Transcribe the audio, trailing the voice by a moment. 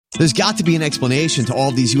There's got to be an explanation to all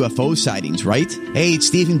of these UFO sightings, right? Hey, it's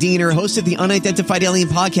Stephen Diener, host of the Unidentified Alien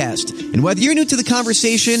Podcast. And whether you're new to the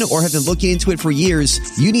conversation or have been looking into it for years,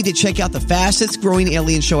 you need to check out the fastest growing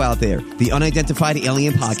alien show out there, the Unidentified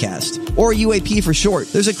Alien Podcast, or UAP for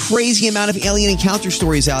short. There's a crazy amount of alien encounter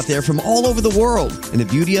stories out there from all over the world. And the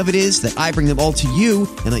beauty of it is that I bring them all to you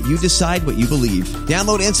and let you decide what you believe.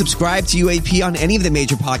 Download and subscribe to UAP on any of the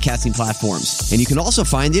major podcasting platforms. And you can also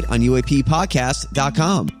find it on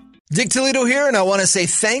UAPpodcast.com. Dick Toledo here, and I want to say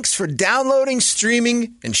thanks for downloading,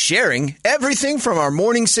 streaming, and sharing everything from our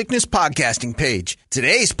Morning Sickness podcasting page.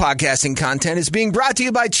 Today's podcasting content is being brought to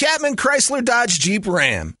you by Chapman Chrysler Dodge Jeep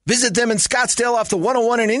Ram. Visit them in Scottsdale off the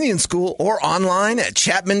 101 in Indian School or online at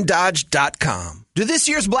chapmandodge.com. Do this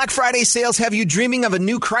year's Black Friday sales have you dreaming of a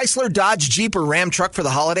new Chrysler, Dodge, Jeep, or Ram truck for the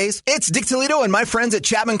holidays? It's Dick Toledo and my friends at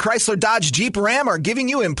Chapman Chrysler Dodge Jeep Ram are giving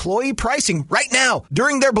you employee pricing right now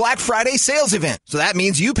during their Black Friday sales event. So that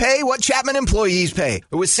means you pay what Chapman employees pay.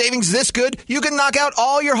 But with savings this good, you can knock out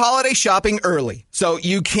all your holiday shopping early. So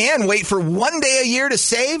you can wait for one day a year to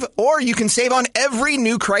save, or you can save on every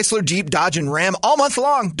new Chrysler, Jeep, Dodge, and Ram all month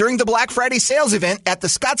long during the Black Friday sales event at the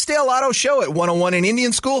Scottsdale Auto Show at 101 in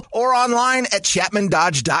Indian School or online at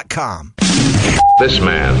chapmandodge.com. This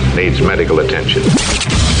man needs medical attention.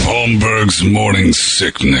 Holmberg's Morning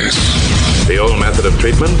Sickness. The old method of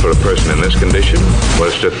treatment for a person in this condition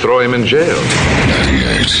was to throw him in jail.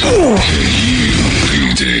 98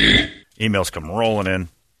 KUPD. Emails come rolling in.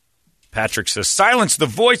 Patrick says, silence the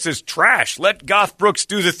voices, trash. Let Garth Brooks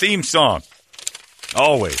do the theme song.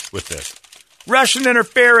 Always with this. Russian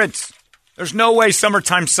interference. There's no way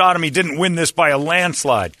Summertime Sodomy didn't win this by a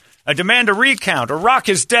landslide. I demand a recount. Iraq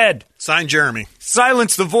is dead. Signed, Jeremy.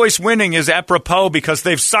 Silence the voice winning is apropos because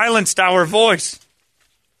they've silenced our voice.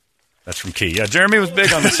 That's from Key. Yeah, Jeremy was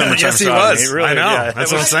big on the Summertime Yes, he Sodomy. was. Really, I know. yeah,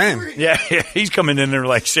 That's what I'm saying. Yeah, he's coming in there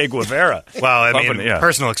like Che Guevara. Well, I Bumping mean, it, yeah.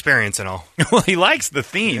 personal experience and all. Well, he likes the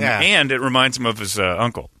theme, Yeah. and it reminds him of his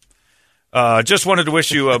uncle. Just wanted to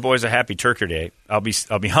wish you boys a happy Turkey Day. I'll be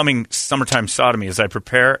humming Summertime Sodomy as I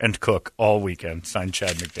prepare and cook all weekend. Signed,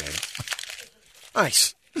 Chad McDaniel.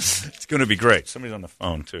 Nice. It's going to be great. Somebody's on the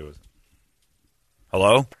phone, too.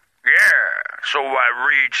 Hello? Yeah, so I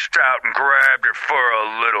reached out and grabbed her for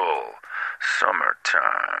a little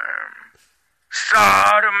summertime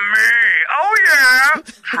sodomy. Oh, yeah.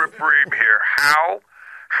 Trip Reeb here. How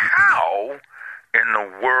in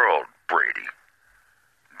the world, Brady,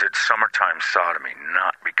 did Summertime Sodomy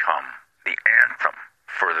not become the anthem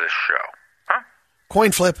for this show? Huh?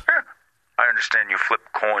 Coin flip. Yeah. I understand you flip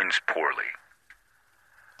coins poorly.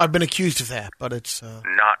 I've been accused of that, but it's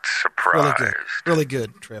Not surprised. really good. Really good,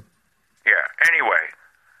 Trip. Yeah, anyway,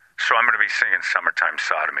 so I'm going to be singing Summertime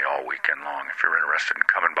Sodomy all weekend long if you're interested in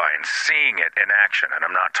coming by and seeing it in action, and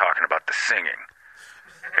I'm not talking about the singing.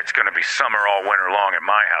 It's going to be summer all winter long at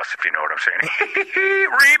my house, if you know what I'm saying.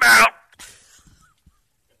 Reeb out!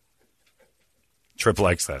 Trip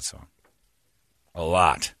likes that song. A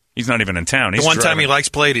lot. He's not even in town. He's The one time driving. he likes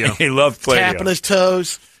Play-Doh. He loved Play-Doh. Tapping his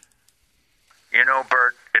toes. You know,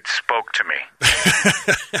 Bert, it spoke to me.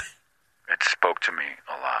 It spoke to me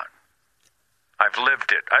a lot. I've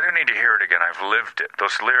lived it. I don't need to hear it again. I've lived it.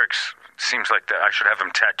 Those lyrics, seems like that I should have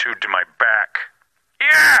them tattooed to my back.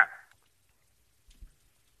 Yeah!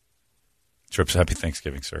 Trips, happy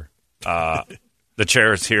Thanksgiving, sir. The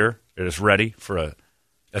chair is here. It is ready for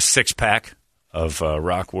a six-pack of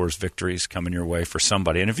Rock Wars victories coming your way for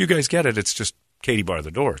somebody. And if you guys get it, it's just Katie bar the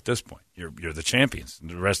door at this point. You're the champions.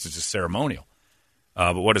 The rest is just ceremonial.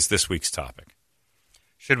 But what is this week's topic?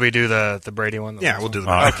 Should we do the Brady one? Yeah, we'll do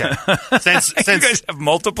the Okay. Since You guys have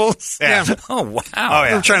multiples? Yeah. Oh, wow. Oh,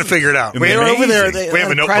 yeah. We're trying to figure it out. We We were were over over there. there. We have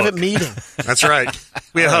a a notebook. private meeting. That's right.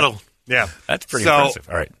 We had huddle. Yeah. That's pretty So, impressive.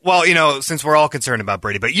 All right. Well, you know, since we're all concerned about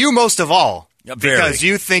Brady, but you most of all, Yeah, very. because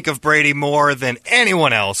you think of Brady more than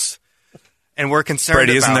anyone else, and we're concerned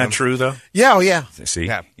Brady, about isn't that him. true, though? Yeah, oh, yeah. See,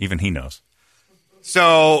 Yeah. even he knows.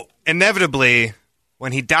 So, inevitably,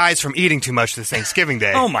 when he dies from eating too much this Thanksgiving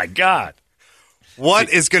Day, Oh, my God. what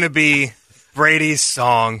is going to be Brady's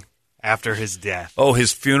song after his death? Oh,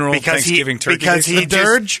 his funeral, Because Thanksgiving turkey. because Day? he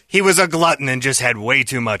just, he was a glutton and just had way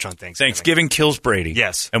too much on Thanksgiving. Thanksgiving kills Brady.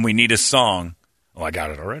 Yes. And we need a song. Oh, I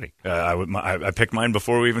got it already. I picked mine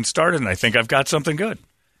before we even started, and I think I've got something good.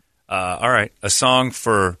 All right. A song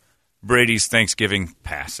for Brady's Thanksgiving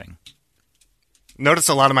passing. Notice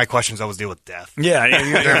a lot of my questions always deal with death.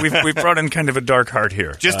 Yeah, we've brought in kind of a dark heart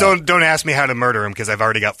here. Just don't ask me how to murder him because I've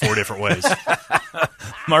already got 4 different ways.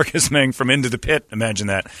 Marcus Meng from Into the Pit. Imagine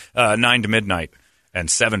that. 9 to midnight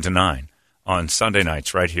and 7 to 9 on Sunday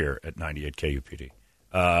nights right here at 98 KUPD.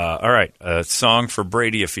 All right, a song for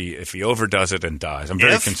Brady if he overdoes it and dies. I'm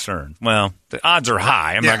very concerned. Well, the odds are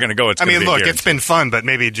high. I'm not going to go. It's It's been fun, but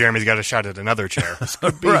maybe Jeremy's got a shot at another chair.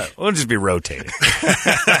 Right. We'll just be rotating.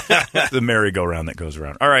 The merry-go-round that goes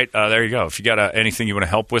around. All right, there you go. If you got anything you want to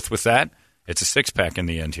help with that, it's a six-pack in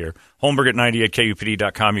the end here. Holmberg at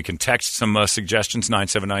 98kupd.com. You can text some suggestions,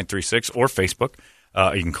 97936, or Facebook.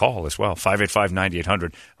 You can call as well,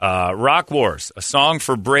 585-9800. Rock Wars, a song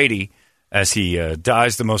for Brady as he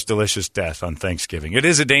dies the most delicious death on Thanksgiving. It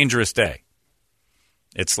is a dangerous day.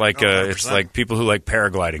 It's like people who like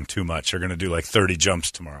paragliding too much are going to do like 30 jumps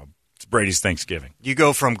tomorrow. It's Brady's Thanksgiving. You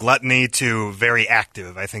go from gluttony to very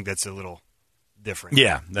active. I think that's a little different.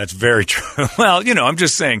 Yeah, that's very true. Well, I'm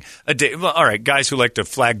just saying a day. Well, all right, guys who like to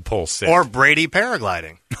flagpole sit. Or Brady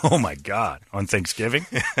paragliding. Oh, my God. On Thanksgiving?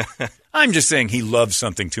 I'm just saying he loves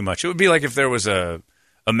something too much. It would be like if there was a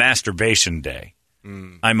masturbation day.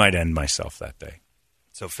 I might end myself that day.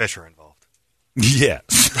 So fish are involved.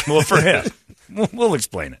 Yes. Well, for him. We'll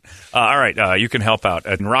explain it. All right. You can help out.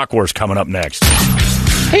 And Rock Wars coming up next.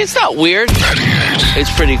 Hey, it's not weird.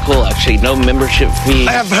 It's pretty cool, actually. No membership fee.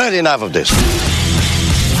 I have heard enough of this.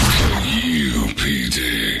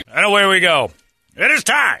 UPD. And away we go. It is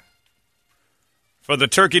time for the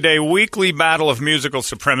Turkey Day weekly battle of musical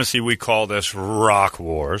supremacy. We call this Rock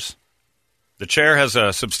Wars. The chair has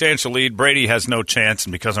a substantial lead. Brady has no chance,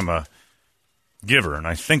 and because I'm a giver and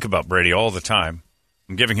I think about Brady all the time,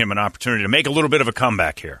 I'm giving him an opportunity to make a little bit of a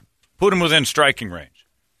comeback here. Put him within striking range.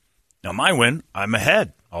 Now, my win, I'm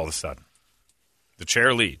ahead all of a sudden. The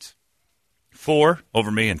chair leads. 4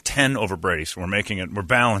 over me and 10 over Brady, so we're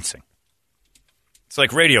balancing. It's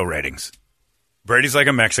like radio ratings. Brady's like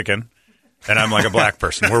a Mexican, and I'm like a black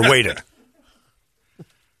person. We're weighted.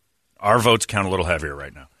 Our votes count a little heavier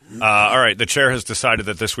right now. All right, the chair has decided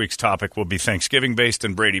that this week's topic will be Thanksgiving-based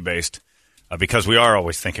and Brady-based because we are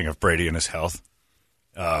always thinking of Brady and his health.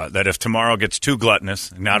 That if tomorrow gets too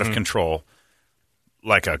gluttonous and out of control,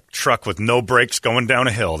 like a truck with no brakes going down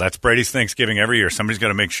a hill, that's Brady's Thanksgiving every year. Somebody's got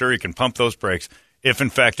to make sure he can pump those brakes. If, in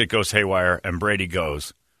fact, it goes haywire and Brady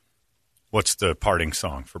goes, what's the parting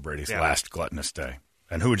song for Brady's last gluttonous day?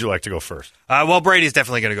 And who would you like to go first? Well, Brady's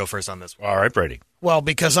definitely going to go first on this one. All right, Brady. Well,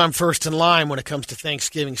 because I'm first in line when it comes to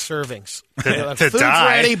Thanksgiving servings. To Food's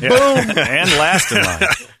die. ready, boom. And last in line.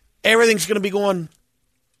 Everything's going to be going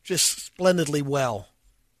just splendidly well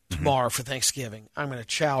tomorrow for Thanksgiving. I'm going to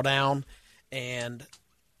chow down, and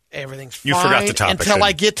everything's fine. You forgot the topic. Until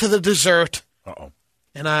I get to the dessert. Uh-oh.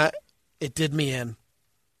 And it did me in.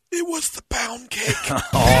 It was the pound cake.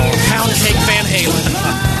 Pound cake Van Halen.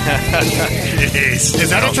 Is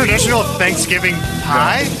that a traditional Thanksgiving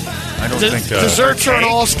pie? I don't think desserts are an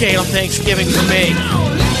all scale Thanksgiving for me.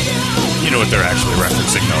 You know what they're actually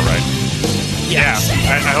referencing, though, right? Yeah,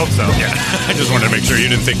 I hope so. Yeah, I just wanted to make sure you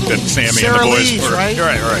didn't think that Sammy Sarah and the boys Lee's, were right.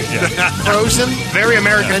 Right. Yeah, Frozen. Very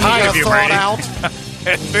American pie of you, Brady. Out.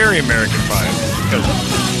 very American pie.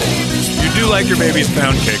 You do like your baby's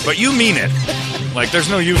pound cake, but you mean it. Like, there's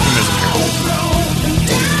no euphemism here.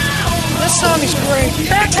 This song is great.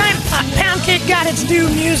 That time pound cake got its due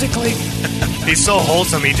musically. He's so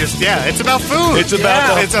wholesome. It's about food. It's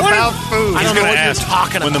about food. I don't know what you're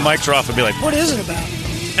talking about. When the mics are off, I'll be like, what is it about?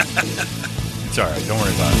 it's all right. Don't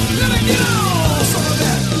worry about it.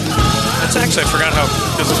 That's actually, I forgot how,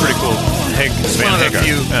 this is pretty cool. One of the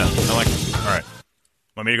few. Yeah, I like it. All right.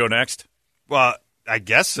 Want me to go next? Well, I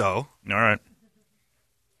guess so. All right.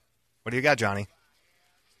 What do you got, Johnny?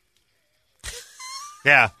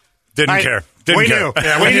 Yeah. Didn't care. We knew.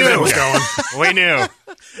 Yeah, we knew it was going. We knew.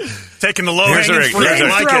 Taking the low-hanging fruit.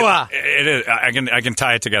 It is. I can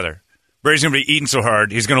tie it together. Brady's going to be eating so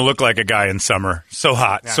hard, he's going to look like a guy in summer. So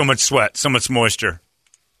hot, so much sweat, so much moisture.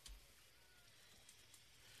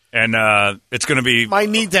 And it's going to be... Might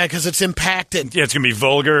need that because it's impacted. Yeah, it's going to be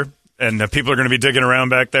vulgar, and people are going to be digging around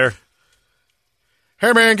back there.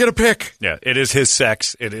 Hey, man, get a pick. Yeah, it is his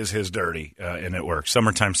sex. It is his dirty, and it works.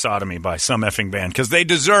 Summertime Sodomy by some effing band, because they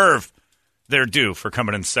deserve their due for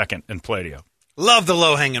coming in second in Play-Doh. Love the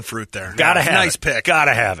low-hanging fruit there. Gotta have nice it. Pick.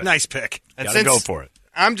 Gotta have it. Nice pick. Gotta go for it.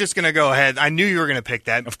 I'm just going to go ahead. I knew you were going to pick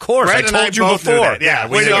that. Of course. Brett I told you both before. Yeah,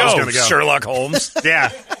 way to go, go, Sherlock Holmes.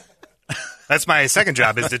 Yeah. That's my second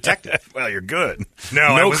job as detective. Well, you're good.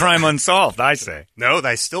 No crime unsolved, I say. No,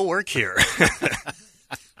 I still work here.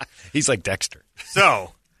 He's like Dexter.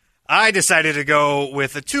 So, I decided to go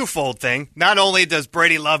with a twofold thing. Not only does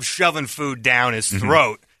Brady love shoving food down his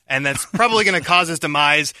throat, and that's probably going to cause his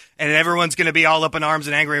demise, and everyone's going to be all up in arms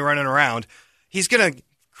and angry running around, he's going to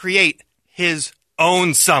create his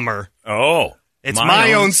own summer. Oh. It's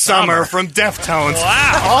My Own Summer from Deftones.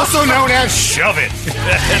 Wow. Also known as Shove It.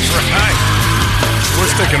 That's right. We're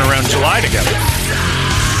sticking around July together.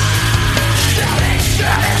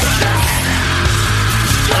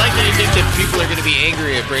 I like that you think that people are going to be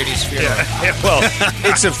angry at Brady's funeral. Yeah. Well,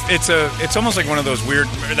 it's almost like one of those weird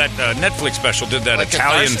that Netflix special did that like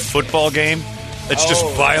Italian football game. That's just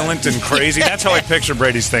violent and crazy. That's how I picture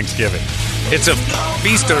Brady's Thanksgiving. It's a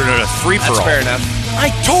feast or a free-for-all. That's fair enough. I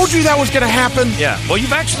told you that was going to happen. Yeah. Well,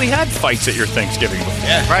 you've actually had fights at your Thanksgiving before.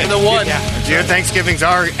 Yeah. Right. And the one. Your Thanksgivings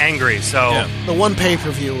are angry, so... The one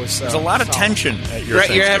pay-per-view was... There's a lot of tension at your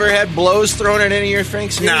Thanksgiving. You ever had blows thrown at any of your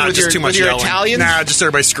Thanksgiving? Nah, just too much with your yelling. Italians? Nah, just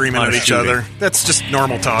everybody screaming at each other. That's just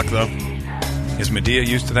normal talk, though. Is Medea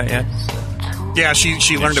used to that yet? Yeah,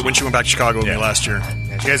 she learned it when she went back to Chicago with me last year.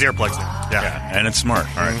 Yeah, she has earplugs now. Yeah, and it's smart.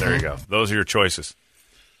 All right, there you go. Those are your choices.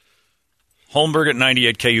 Holmberg at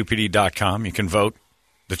 98kupd.com. You can vote.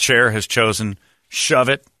 The chair has chosen Shove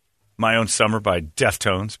It, My Own Summer by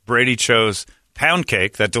Deftones. Brady chose Pound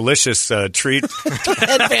Cake, that delicious treat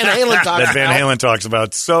that Van Halen talks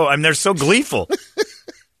about. So, I mean, they're so gleeful.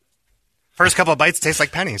 First couple of bites taste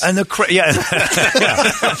like pennies. And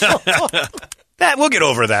that we'll get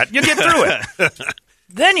over that. You get through it.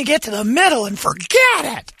 Then you get to the middle and forget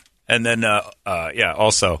it. And then,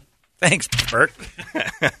 also, thanks, Bert.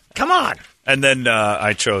 Come on. And then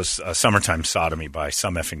I chose Summertime Sodomy by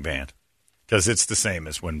Some Effing Band because it's the same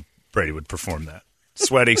as when Brady would perform that.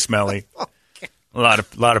 Sweaty, smelly, a lot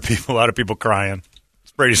of people crying.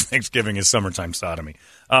 Brady's Thanksgiving is Summertime Sodomy.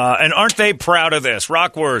 And aren't they proud of this?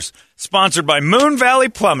 Rock Wars, sponsored by Moon Valley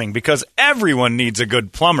Plumbing, because everyone needs a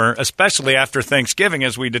good plumber, especially after Thanksgiving,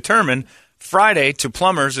 as we determine. Friday to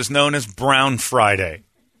plumbers is known as Brown Friday.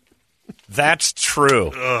 That's true.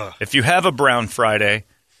 Ugh. If you have a Brown Friday,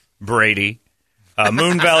 Brady,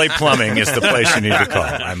 Moon Valley Plumbing is the place you need to call.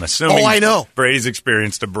 I'm assuming I know. Brady's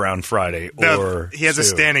experienced a Brown Friday he has a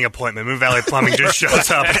standing appointment. Moon Valley Plumbing just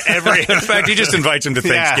shows up every... In fact, he just invites him to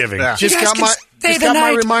Thanksgiving. Yeah. Just got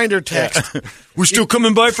my reminder text. We're still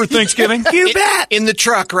coming by for Thanksgiving? You bet. In the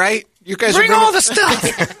truck, right? You guys bring all the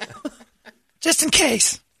stuff. Just in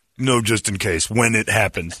case. No, just in case, when it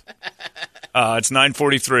happens. It's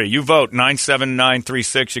 9:43. You vote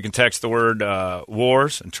 97936. You can text the word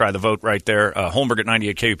wars and try the vote right there. Holmberg at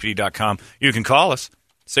 98kupd.com. You can call us,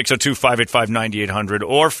 602-585-9800,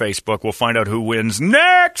 or Facebook. We'll find out who wins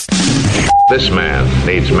next. This man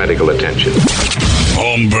needs medical attention.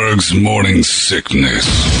 Holmberg's morning sickness.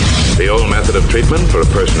 The old method of treatment for a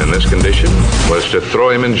person in this condition was to throw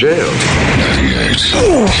him in jail. 98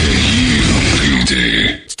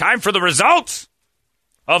 KUPD. It's time for the results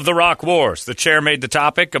of the Rock Wars. The chair made the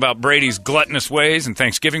topic about Brady's gluttonous ways and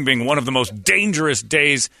Thanksgiving being one of the most dangerous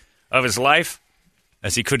days of his life,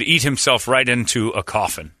 as he could eat himself right into a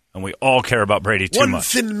coffin. And we all care about Brady too much. One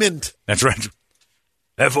thin mint. That's right.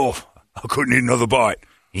 Therefore, I couldn't eat another bite.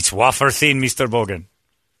 It's wafer thin, Mr. Bogan.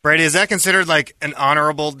 Brady, is that considered like an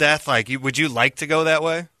honorable death? Like, would you like to go that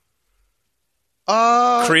way?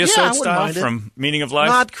 Creosote style from Meaning of Life?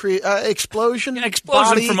 Not explosion.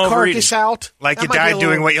 Explosion body, from overeating. Carcass out. Like that you died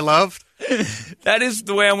doing what you loved? That is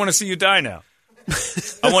the way I want to see you die now.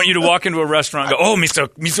 I want you to walk into a restaurant and go, oh, Mr.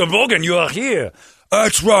 Bogan, you are here.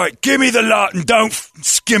 That's right. Give me the lot and don't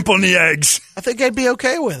skimp on the eggs. I think I'd be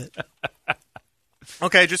okay with it.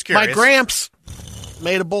 Okay, just curious. My Gramps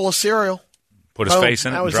made a bowl of cereal. Put his face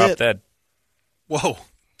in it and dropped that. Whoa.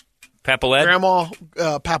 Papalette? Grandma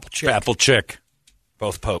Papal Chick. Papal Chick.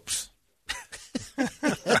 Both popes.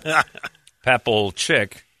 Papal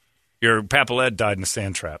Chick. Your Papalette died in a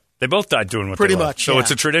sand trap. They both died doing what Pretty they love. much, So yeah. it's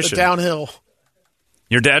a tradition. The downhill.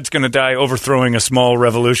 Your dad's going to die overthrowing a small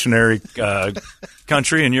revolutionary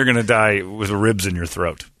country, and you're going to die with ribs in your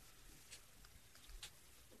throat.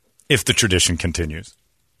 If the tradition continues.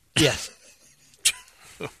 Yes.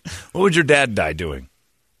 What would your dad die doing?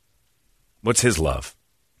 What's his love?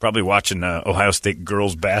 Probably watching Ohio State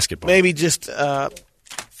girls basketball. Maybe just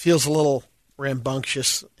feels a little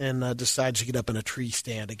rambunctious and decides to get up in a tree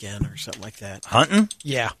stand again or something like that. Hunting?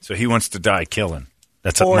 Yeah. So he wants to die killing.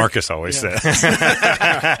 That's what Marcus always says.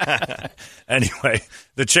 Anyway,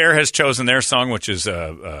 the chair has chosen their song, which is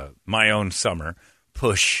My Own Summer.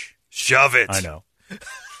 Push. Shove it. I know.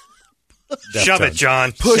 Shove it,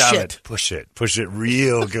 John. Push it. Push it. Push it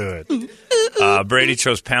real good. Brady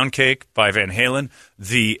chose Pound Cake by Van Halen,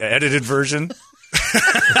 the edited version.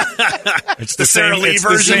 It's the same. It's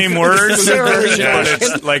the same words. Yeah,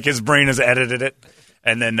 it's like his brain has edited it.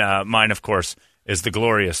 And then mine, of course, is the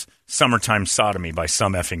glorious Summertime Sodomy by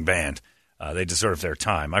Some Effing Band. They deserve their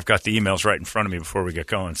time. I've got the emails right in front of me before we get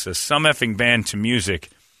going. It says, Some Effing Band to music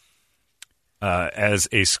as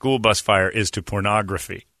a school bus fire is to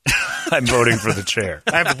pornography. I'm voting for the chair.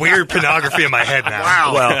 I have weird pornography in my head now.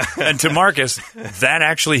 Wow. Well, and to Marcus, that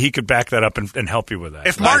actually he could back that up and help you with that.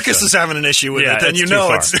 If Marcus is having an issue with Yeah, it, then it's you too know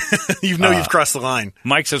far. it's you've crossed the line.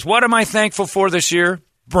 Mike says, what am I thankful for this year?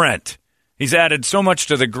 Brent. He's added so much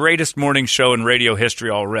to the greatest morning show in radio history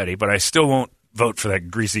already, but I still won't vote for that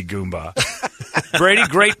greasy Goomba. Brady,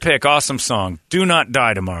 great pick. Awesome song. Do not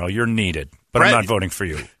die tomorrow. You're needed. But Brett, I'm not voting for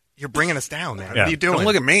you. You're bringing us down, man. Yeah. What are you doing? Don't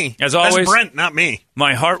look at me. As always, That's Brent, not me.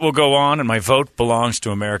 my heart will go on, and my vote belongs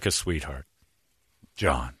to America's sweetheart.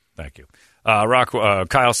 John, thank you.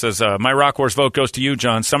 Kyle says, my Rock Wars vote goes to you,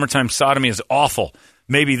 John. Summertime Sodomy is awful.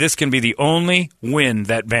 Maybe this can be the only win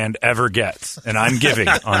that band ever gets, and I'm giving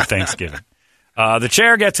on Thanksgiving. The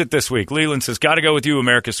chair gets it this week. Leland says, got to go with you,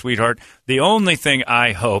 America's sweetheart. The only thing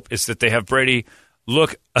I hope is that they have Brady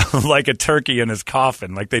look like a turkey in his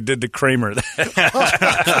coffin, like they did to Kramer.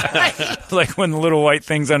 Like when the little white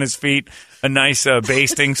thing's on his feet, a nice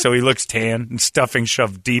basting so he looks tan, and stuffing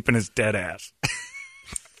shoved deep in his dead ass.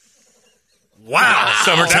 Wow.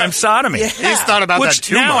 Summertime sodomy. Yeah. He's thought about Which that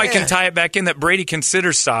too now much. I can tie it back in that Brady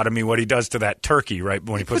considers sodomy what he does to that turkey, right,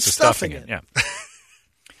 when he puts the stuffing in. Yeah.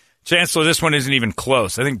 Chancellor, this one isn't even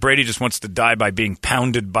close. I think Brady just wants to die by being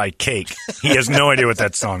pounded by cake. He has no idea what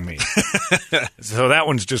that song means. So that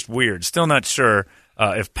one's just weird. Still not sure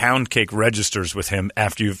if pound cake registers with him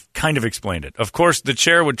after you've kind of explained it. Of course, the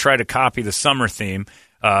chair would try to copy the summer theme.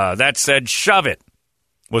 That said, shove it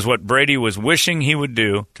was what Brady was wishing he would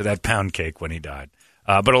do to that pound cake when he died.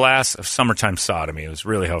 But alas, summertime sodomy was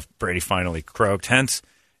really how Brady finally croaked. Hence,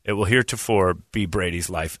 it will heretofore be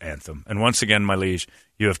Brady's life anthem. And once again, my liege,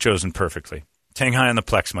 you have chosen perfectly. Tang high on the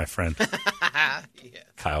plex, my friend. Yes.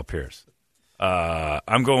 Kyle Pierce.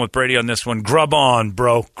 I'm going with Brady on this one. Grub on,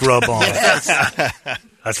 bro. Grub on.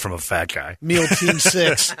 That's from a fat guy. Meal Team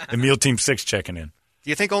 6. The Meal Team 6 checking in. Do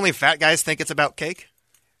you think only fat guys think it's about cake?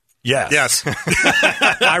 Yes.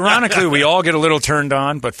 Yes. Ironically, we all get a little turned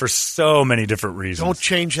on, but for so many different reasons. Don't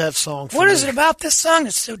change that song. What is it about this song?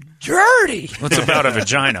 It's so dirty. It's about a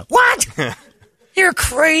vagina. What? You're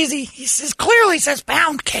crazy. He says clearly says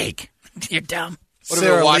pound cake. You're dumb. What if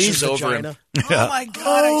it washes over him? Oh my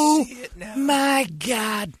God! I see it now. My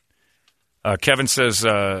God. Kevin says,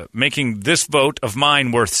 making this vote of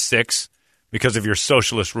mine worth 6 because of your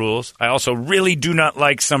socialist rules. I also really do not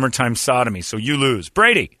like summertime sodomy, so you lose.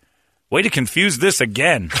 Brady, way to confuse this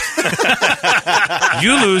again.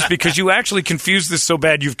 You lose because you actually confused this so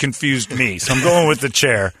bad you've confused me. So I'm going with the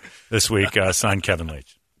chair this week, signed Kevin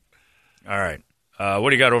Leach. All right.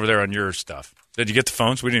 What do you got over there on your stuff? Did you get the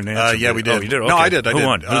phones? We didn't answer. Yeah, we did. Oh, you did? Okay. No, I did. Who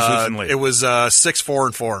won? Who's in the lead? It was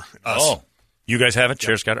 6-4-4. Us. Oh. You guys have it?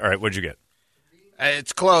 Chair's got it? All right. What'd you get?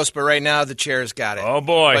 It's close, but right now the chair's got it. Oh,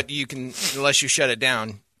 boy. But you can, unless you shut it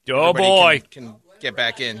down. Oh, everybody boy. Can get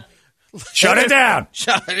back in. Shut it down.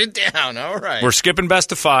 Shut it down. All right. We're skipping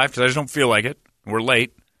best of 5 because I just don't feel like it. We're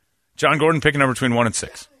late. John Gordon picking number between 1 and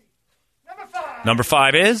 6. Number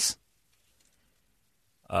 5 is?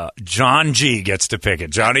 John G gets to pick it.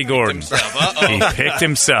 Johnny Gordon. He picked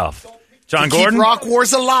himself. John Gordon? Keep Rock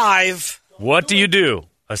Wars alive. What do you do?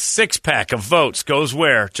 A 6-pack of votes goes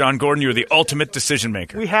where? John Gordon, you're the ultimate decision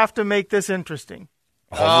maker. We have to make this interesting.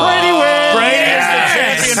 Brady wins. Brady is the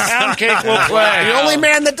champion. Pound cake will play. The only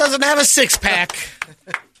man that doesn't have a 6-pack.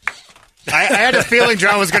 I had a feeling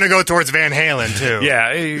John was going to go towards Van Halen, too.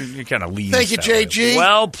 Yeah, you kind of lean. Thank you, JG.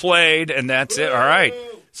 Well played, and that's it. All right.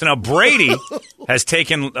 So now Brady has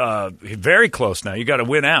taken very close now. You got to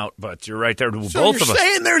win out, but you're right there. So Both you're of us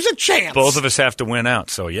saying there's a chance. Both of us have to win out.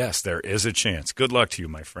 So, yes, there is a chance. Good luck to you,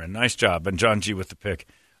 my friend. Nice job. And John G. with the pick.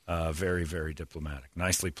 Very, very diplomatic.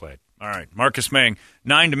 Nicely played. All right. Marcus Mang,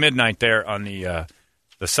 9 to midnight there on the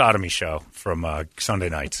Sodomy show from Sunday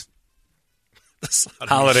nights.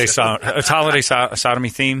 Holiday sodomy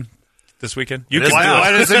theme this weekend. You could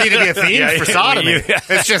why does it need to be a theme for sodomy?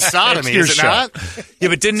 It's just sodomy, is it not? Yeah,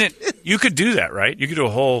 but didn't it? You could do that, right? You could do a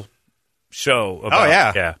whole show about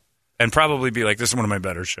yeah. And probably be like, this is one of my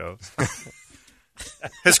better shows.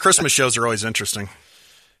 His Christmas shows are always interesting.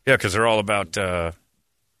 Yeah, because they're all about... no,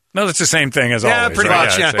 it's the same thing as always. Yeah, pretty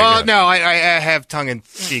much, yeah. Well, no, I have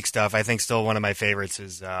tongue-in-cheek stuff. I think still one of my favorites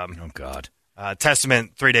is oh, God.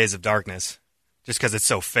 Testament, 3 Days of Darkness, just because it's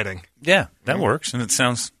so fitting. Yeah, that works, and it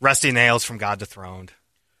sounds... Rusty Nails from God Dethroned.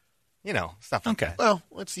 You know, stuff like that. Well,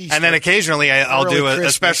 it's Easter. And then occasionally I'll do a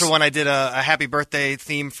Christmas. special one. I did a happy birthday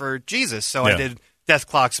theme for Jesus, so Yeah. I did Death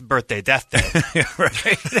Clock's birthday, Death Day.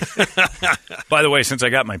 Right. By the way, since I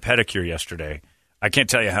got my pedicure yesterday, I can't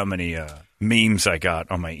tell you how many memes I got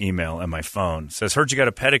on my email and my phone. It says, heard you got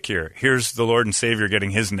a pedicure. Here's the Lord and Savior getting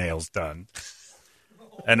his nails done.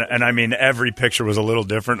 And I mean, every picture was a little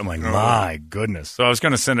different. I'm like, my goodness. So I was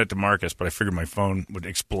going to send it to Marcus, but I figured my phone would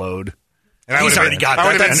explode. And he's already got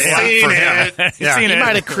that. That's seen for him. it. Yeah. He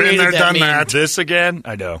might have created that meme. This again?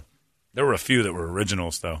 I know. There were a few that were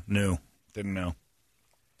originals, though. New. Didn't know.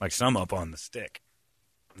 Like some up on the stick.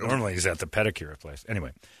 Normally he's at the pedicure place.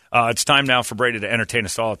 Anyway, it's time now for Brady to entertain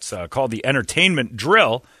us all. It's called the Entertainment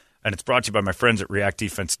Drill, and it's brought to you by my friends at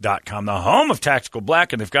ReactDefense.com, the home of Tactical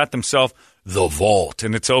Black, and they've got themselves the vault,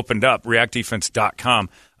 and it's opened up. ReactDefense.com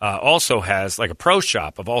also has like a pro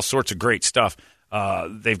shop of all sorts of great stuff.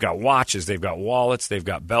 They've got watches, they've got wallets, they've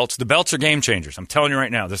got belts. The belts are game changers. I'm telling you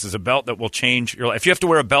right now, this is a belt that will change your life. If you have to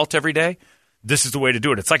wear a belt every day, this is the way to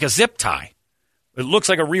do it. It's like a zip tie. It looks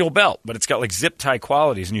like a real belt, but it's got like zip tie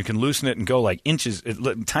qualities, and you can loosen it and go like inches,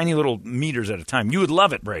 tiny little meters at a time. You would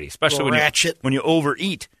love it, Brady, especially when you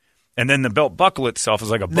overeat. And then the belt buckle itself is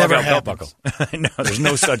like a bug-out belt buckle. No, there's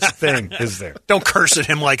no such thing, is there? Don't curse at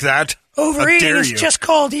him like that. Overeating is just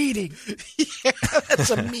called eating. Yeah, that's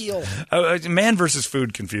a meal. Man versus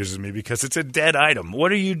food confuses me because it's a dead item.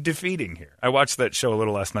 What are you defeating here? I watched that show a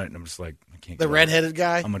little last night, and I'm just like, I can't. The redheaded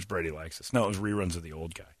guy? How much Brady likes this? No, it was reruns of The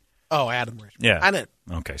Old Guy. Oh, Adam Richman. Yeah. I know.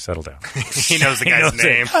 Okay, settle down. He knows the guy's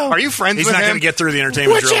name. Oh. Are you friends with him? He's not going to get through the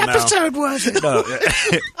entertainment Which drill now. episode was it? No.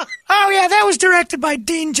 Oh, yeah, that was directed by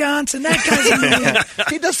Dean Johnson. That guy's amazing.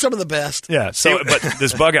 He does some of the best. Yeah, so but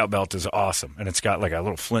this bug-out belt is awesome, and it's got like a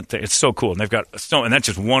little flint thing. It's so cool, and they've got and that's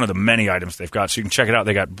just one of the many items they've got. So you can check it out.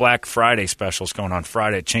 They got Black Friday specials going on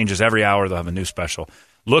Friday. It changes every hour. They'll have a new special.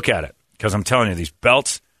 Look at it, because I'm telling you, these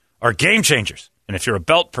belts are game changers. And if you're a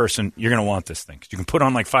belt person, you're going to want this thing. 'Cause you can put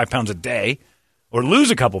on like 5 pounds a day, or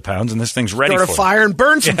lose a couple pounds, and this thing's ready Start for a fire and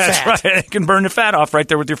burn some fat. fat. That's right. It can burn the fat off right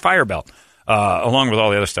there with your fire belt, along with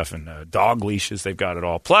all the other stuff. And dog leashes, they've got it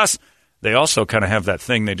all. Plus, they also kind of have that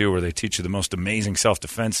thing they do where they teach you the most amazing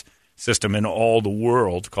self-defense system in all the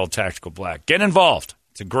world called Tactical Black. Get involved.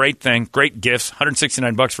 It's a great thing. Great gifts.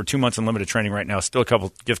 $169 for 2 months unlimited training right now. Still a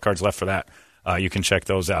couple gift cards left for that. You can check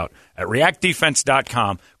those out at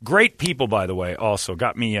reactdefense.com. Great people, by the way, also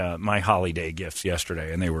got me my holiday gifts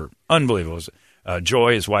yesterday, and they were unbelievable. It was,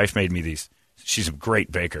 Joy, his wife, made me these. She's a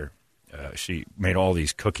great baker. She made all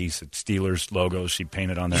these cookies, Steelers logos. She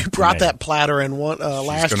painted on there. You brought that platter in one last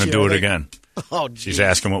year. She's going to do it again. Oh, she's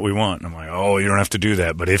asking what we want. And I'm like, oh, you don't have to do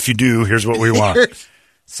that. But if you do, here's what we want.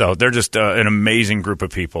 So they're just an amazing group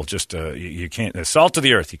of people. Just you can't, the salt of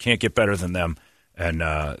the earth. You can't get better than them. And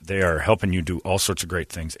they are helping you do all sorts of great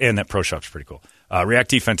things. And that pro shop's pretty cool.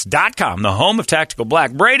 ReactDefense.com, the home of Tactical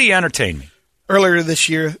Black. Brady, entertain me. Earlier this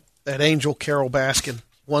year, that angel Carol Baskin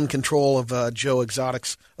won control of Joe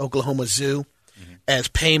Exotic's Oklahoma Zoo as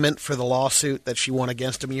payment for the lawsuit that she won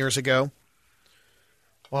against him years ago.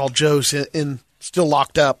 While Joe's still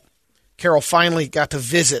locked up, Carol finally got to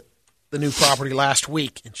visit the new property last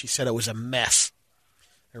week, and she said it was a mess.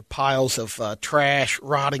 There are piles of trash,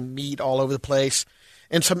 rotting meat all over the place,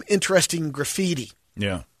 and some interesting graffiti.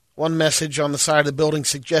 Yeah. One message on the side of the building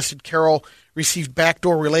suggested Carol received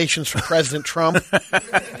backdoor relations from President Trump.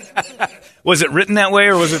 Was it written that way,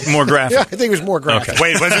 or was it more graphic? Yeah, I think it was more graphic. Okay.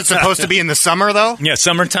 Wait, was it supposed to be in the summer, though? Yeah,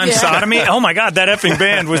 summertime sodomy? Oh, my God, that effing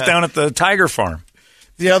band was down at the Tiger Farm.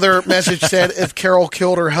 The other message said, if Carol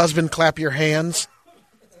killed her husband, clap your hands.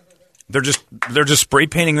 They're just spray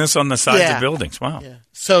painting this on the sides of buildings. Wow. Yeah.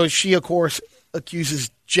 So she, of course,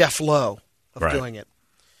 accuses Jeff Lowe of doing it.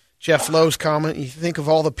 Jeff Lowe's comment, you think of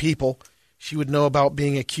all the people she would know about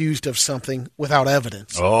being accused of something without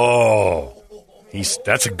evidence. Oh,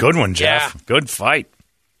 that's a good one, Jeff. Yeah. Good fight.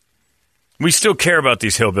 We still care about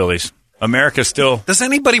these hillbillies. America still. Does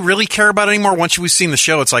anybody really care about it anymore? Once we've seen the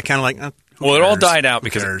show, it's like kind of like, well, it all died out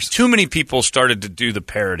because too many people started to do the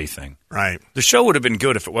parody thing. Right. The show would have been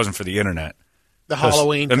good if it wasn't for the internet. The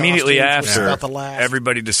Halloween immediately costumes was after, about the last.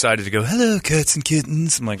 everybody decided to go, hello, cats and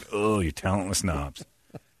kittens. I'm like, oh, you talentless knobs.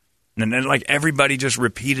 And then, like, everybody just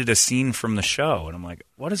repeated a scene from the show. And I'm like,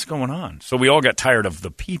 what is going on? So we all got tired of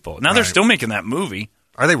the people. Now they're still making that movie.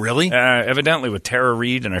 Are they really? Evidently with Tara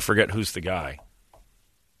Reid, and I forget who's the guy.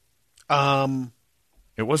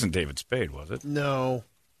 It wasn't David Spade, was it? No.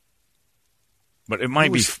 But it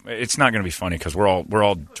might be. It's not going to be funny because we're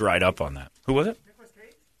all dried up on that. Who was it?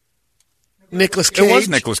 Nicolas Cage. It was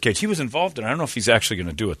Nicolas Cage. He was involved in it. I don't know if he's actually going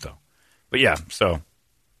to do it, though. But yeah, so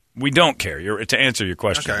we don't care. To answer your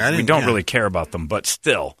question, we don't really care about them, but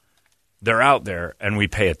still, they're out there, and we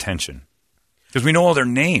pay attention because we know all their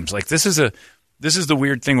names. Like this is the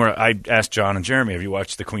weird thing where I asked John and Jeremy, "Have you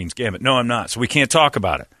watched The Queen's Gambit?" No, I'm not. So we can't talk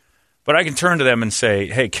about it. But I can turn to them and say,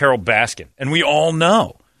 "Hey, Carol Baskin," and we all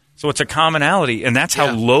know. So it's a commonality, and that's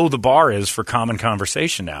how low the bar is for common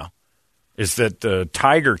conversation now. Is that the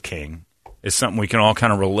Tiger King is something we can all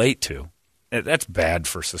kind of relate to. That's bad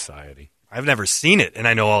for society. I've never seen it, and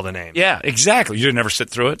I know all the names. Yeah, exactly. You didn't ever sit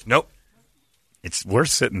through it? Nope. It's worth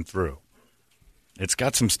sitting through. It's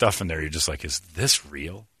got some stuff in there. You're just like, is this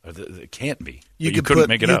real? It can't be. You couldn't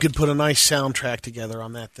make it up. You could put a nice soundtrack together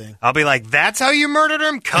on that thing. I'll be like, that's how you murdered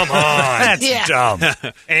him? Come on. That's dumb.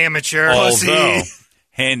 Amateur. Although,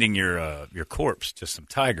 handing your corpse to some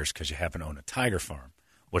tigers because you happen to own a tiger farm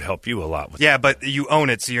would help you a lot. Yeah, but you own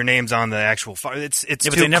it, so your name's on the actual farm. It's but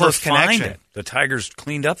too they never close find connection. it. The tiger's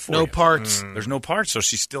cleaned up for you. No parts. There's no parts, so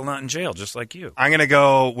she's still not in jail, just like you. I'm going to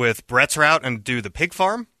go with Brett's route and do the pig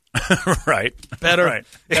farm. Right. Better. Right.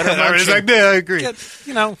 Better I agree.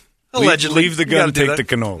 Allegedly. Leave the You gun, gotta do take that.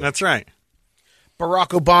 the canola. That's right. Barack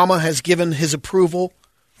Obama has given his approval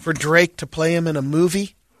for Drake to play him in a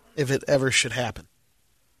movie if it ever should happen.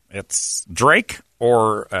 It's Drake,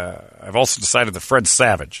 or I've also decided that Fred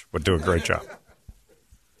Savage would do a great job.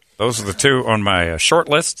 Those are the two on my short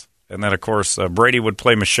list. And then, of course, Brady would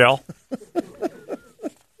play Michelle.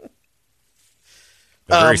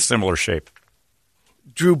 A very similar shape.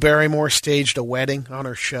 Drew Barrymore staged a wedding on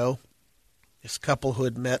her show. This couple who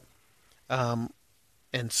had met and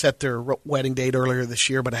set their wedding date earlier this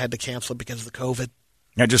year, but had to cancel it because of the COVID.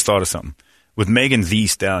 I just thought of something. With Megan Thee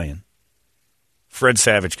Stallion, Fred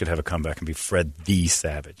Savage could have a comeback and be Fred the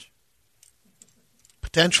Savage.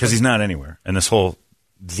 Potentially. Because he's not anywhere. And this whole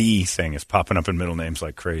 "the" thing is popping up in middle names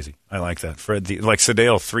like crazy. I like that. Fred the, like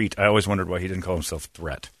Sadale Threat. I always wondered why he didn't call himself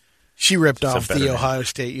Threat. She ripped It's a off better the name. Ohio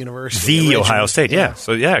State University. The originally. Ohio State, yeah.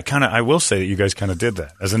 So, yeah, I will say that you guys kind of did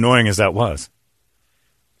that, as annoying as that was.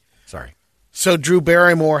 Sorry. So Drew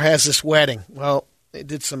Barrymore has this wedding. Well, they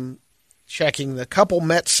did some checking. The couple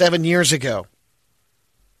met 7 years ago.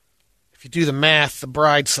 If you do the math, the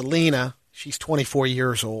bride, Selena, she's 24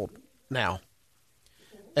 years old now.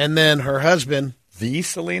 And then her husband. The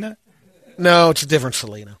Selena? No, it's a different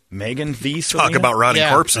Selena. Megan the Selena? Talk about rotting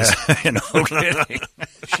corpses. No kidding.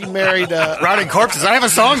 She married... Rotting corpses. I have a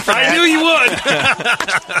song for that. I knew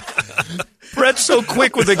you would. Brett's so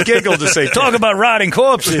quick with a giggle to say, talk about rotting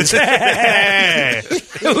corpses. Hey,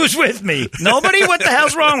 who's with me? Nobody? What the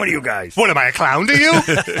hell's wrong with you guys? What, am I a clown to you?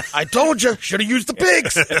 I told you. Should have used the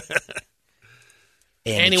pigs.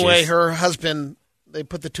 Anyway, her husband, they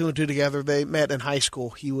put the two and two together. They met in high school.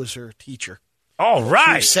 He was her teacher. All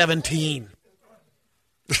right. She was 17.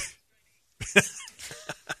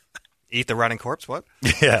 Eat the rotting corpse? What?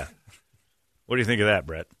 Yeah. What do you think of that,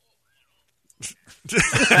 Brett? Sorry,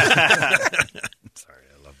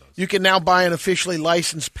 I love those. You can now buy an officially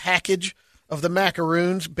licensed package of the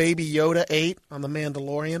macaroons Baby Yoda ate on The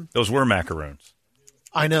Mandalorian. Those were macaroons.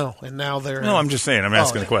 I know, and now they're... No, I'm just saying. I'm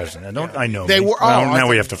asking the question. I know. They me. were... Now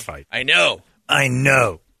we have to fight. I know. I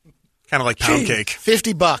know. Kind of like pound cake.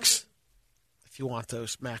 $50 if you want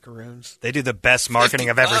those macaroons. They do the best marketing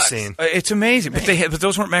I've ever seen. It's amazing. But but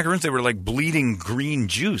those weren't macaroons. They were like bleeding green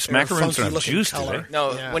juice. They were Macaroons don't have funky-looking juice, color. do they?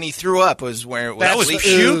 No, Yeah. when he threw up was where it was. That was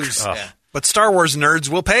leaking. ooze. Oh. Yeah. But Star Wars nerds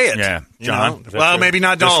will pay it. Yeah, You John. know? Well, maybe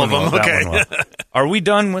not This all of one them. will, that Okay. one will. Are we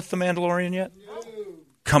done with The Mandalorian yet?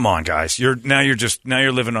 Come on, guys. You're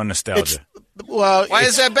living on nostalgia. Well, Why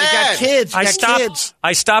is that You bad? got kids. You I got kids.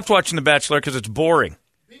 stopped watching The Bachelor because it's boring.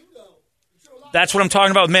 That's what I'm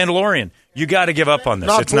talking about with Mandalorian. You got to give up on this.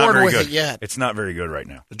 Not it's not bored very with good. it yet. It's not very good right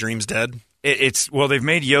now. The dream's dead. They've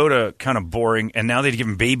made Yoda kind of boring, and now they give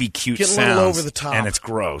him baby cute Getting a sounds. little over the top. And it's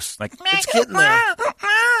gross. Like, It's getting there.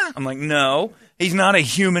 I'm like, no, he's not a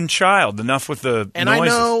human child. Enough with the And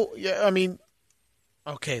noises. I know,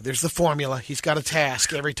 okay, there's the formula. He's got a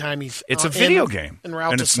task every time he's... It's a video game, en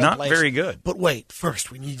route and to it's not someplace. very good. But wait,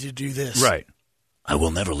 first we need to do this. Right. I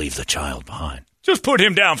will never leave the child behind. Just put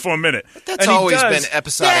him down for a minute. That's And he always does. been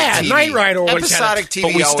episodic Yeah, TV. Knight Rider always Episodic had TV But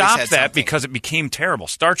we always stopped had that something. because it became terrible.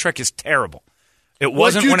 Star Trek is terrible. It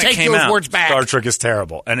wasn't you when it take came those out. words back? Star Trek is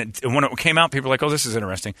terrible. And when it came out, people were like, oh, this is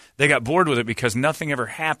interesting. They got bored with it because nothing ever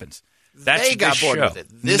happens. That's They got this bored show. with it.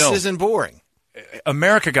 This No. isn't boring.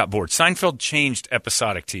 America got bored. Seinfeld changed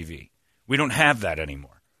episodic TV. We don't have that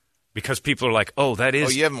anymore because people are like, oh, that is.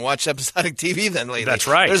 Oh, you haven't watched episodic TV then lately. That's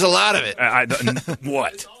right. There's a lot of it.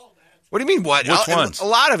 What? What do you mean what? Which ones? A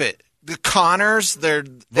lot of it. The Connors, they're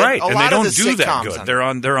Right, a and lot they of don't the do that sitcoms good.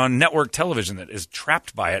 on They're on network television that is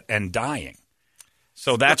trapped by it and dying.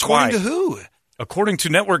 So that's According why. to who? According to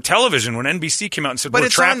network television, when NBC came out and said But we're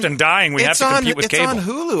it's trapped on- and dying, we have to compete with it's cable. on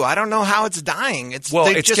Hulu. I don't know how it's dying. They're It's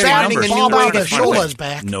just getting finding a numbers. new way to Bob find Shola's it.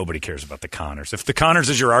 back. Nobody cares about the Connors. If the Connors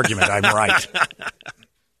is your argument, I'm right.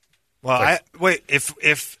 Well,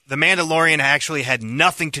 if The Mandalorian actually had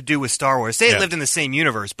nothing to do with Star Wars, say it Yeah. lived in the same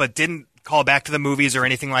universe, but didn't call back to the movies or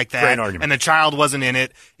anything like that, Great argument. and the child wasn't in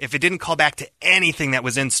it, if it didn't call back to anything that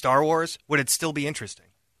was in Star Wars, would it still be interesting?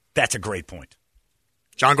 That's a great point.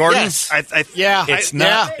 John Gordon? Yes. It's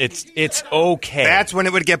not. It's okay. That's when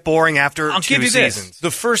it would get boring after I'll 2 give you seasons. this.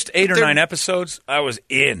 The first 8 or 9 episodes, I was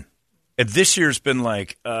in. And this year's been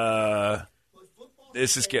like,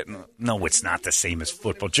 this is getting... No, it's not the same as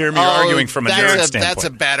football. Jeremy, you're arguing from a nerd standpoint. That's a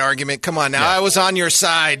bad argument. Come on now. I was on your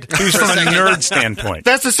side. Who's from a nerd standpoint?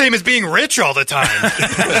 That's the same as being rich all the time.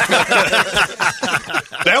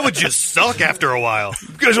 That would just suck after a while.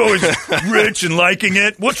 You guys are always rich and liking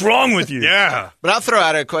it. What's wrong with you? Yeah. But I'll throw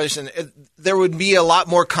out a question. There would be a lot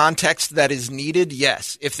more context that is needed,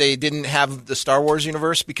 yes, if they didn't have the Star Wars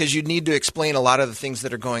universe, because you'd need to explain a lot of the things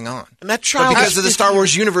that are going on. And that But child because of the Star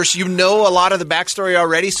Wars universe, you know a lot of the backstory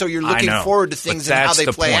already, so you're looking I know, forward to things but and how that's they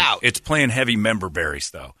the play point. out. It's playing heavy member berries,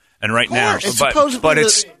 though. And right now, course. It's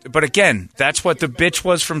supposedly but again, that's what the bitch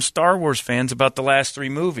was from Star Wars fans about the last 3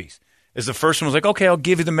 movies. Is the first one was like, okay, I'll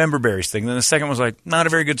give you the member berries thing. Then the second one was like, not a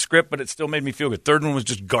very good script, but it still made me feel good. Third one was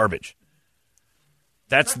just garbage.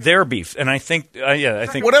 That's their beef, and I think, I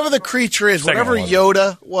think whatever the creature is, Second whatever one was.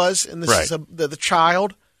 Yoda was, and this Right. is the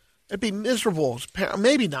child, it'd be miserable.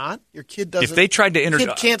 Maybe not. Your kid doesn't. If they tried to kid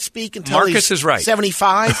can't speak until Marcus he's is right.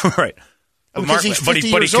 75. Right. Because he's 50 but he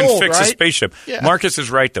years can old, fix a right? spaceship. Yeah. Marcus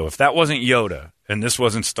is right, though. If that wasn't Yoda and this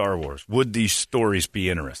wasn't Star Wars, would these stories be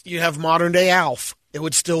interesting? You have modern day Alf. It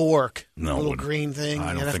would still work. No, the it little wouldn't. green thing.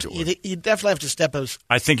 I don't think it would. You'd definitely have to step his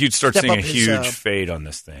I think you'd start Step seeing a up his, huge fade on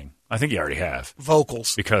this thing. I think you already have.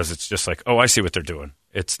 vocals. Because it's just like, oh, I see what they're doing.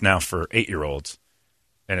 It's now for 8-year-olds,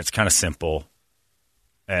 and it's kind of simple,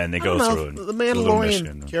 and they I go don't through know. it. The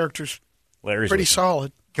Mandalorian character's Larry's pretty with them.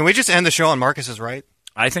 solid. Can we just end the show on Marcus is right?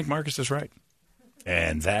 I think Marcus is right.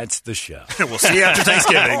 And that's the show. We'll see you after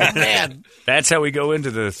Thanksgiving. Oh, man. That's how we go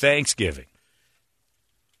into the Thanksgiving.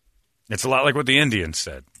 It's a lot like what the Indians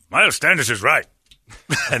said. Miles Standish is right.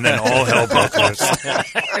 And then all hell broke loose.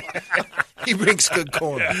 He brings good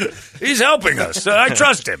corn. Yeah. He's helping us. I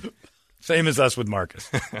trust him. Same as us with Marcus.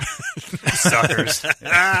 Suckers.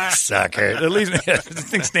 Suckers. At least I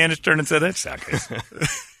think Standish turned and said that. Suckers.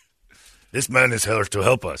 This man is here to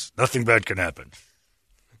help us. Nothing bad can happen.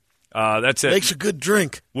 That's it. Makes a good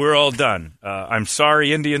drink. We're all done. I'm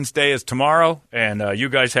sorry Indians Day is tomorrow, and you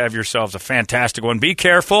guys have yourselves a fantastic one. Be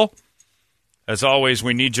careful. As always,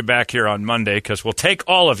 we need you back here on Monday because we'll take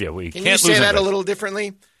all of you. We Can can't you lose say that anybody. a little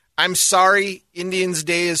differently? I'm sorry Indians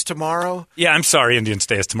Day is tomorrow. Yeah, I'm sorry Indians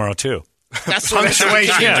Day is tomorrow, too. That's what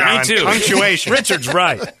Punctuation, Yeah, John. me too. Punctuation. Richard's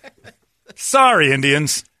right. Sorry,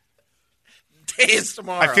 Indians. Day is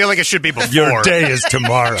tomorrow. I feel like it should be before. Your day is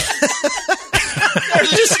tomorrow. There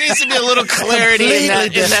just needs to be a little clarity in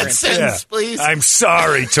that sentence, please. I'm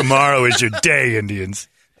sorry tomorrow is your day, Indians.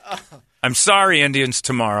 I'm sorry, Indians,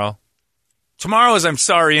 tomorrow. Tomorrow is I'm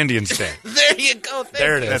sorry Indians Day. There you go. Thank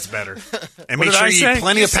There it you. is. That's better. And What make did sure I you say? eat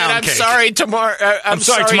plenty You of said, pound I'm cake. sorry tomorrow. I'm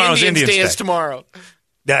sorry, sorry tomorrow's Indians Day Indians is Day. tomorrow.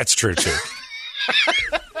 That's true, too.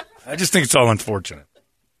 I just think it's all unfortunate.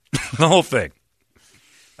 The whole thing.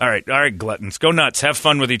 All right, gluttons. Go nuts. Have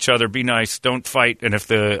fun with each other. Be nice. Don't fight. And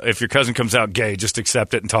if your cousin comes out gay, just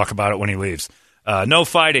accept it and talk about it when he leaves. No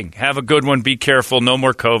fighting. Have a good one. Be careful. No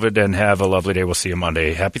more COVID. And have a lovely day. We'll see you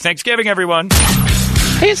Monday. Happy Thanksgiving, everyone.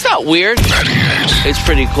 Hey, it's not weird. It's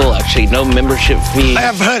pretty cool, actually. No membership fee. I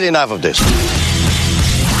have heard enough of this.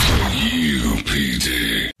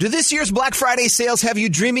 UPD. Do this year's Black Friday sales have you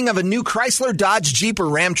dreaming of a new Chrysler, Dodge, Jeep, or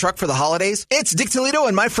Ram truck for the holidays? It's Dick Toledo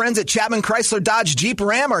and my friends at Chapman Chrysler, Dodge, Jeep,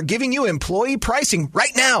 Ram are giving you employee pricing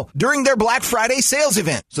right now during their Black Friday sales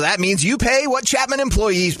event. So that means you pay what Chapman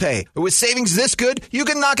employees pay. But with savings this good, you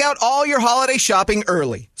can knock out all your holiday shopping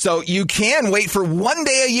early. So you can wait for one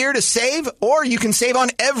day a year to save, or you can save on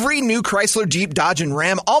every new Chrysler, Jeep, Dodge, and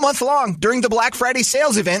Ram all month long during the Black Friday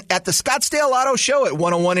sales event at the Scottsdale Auto Show at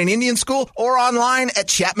 101 in Indian School or online at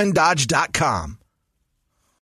ChapmanDodge.com.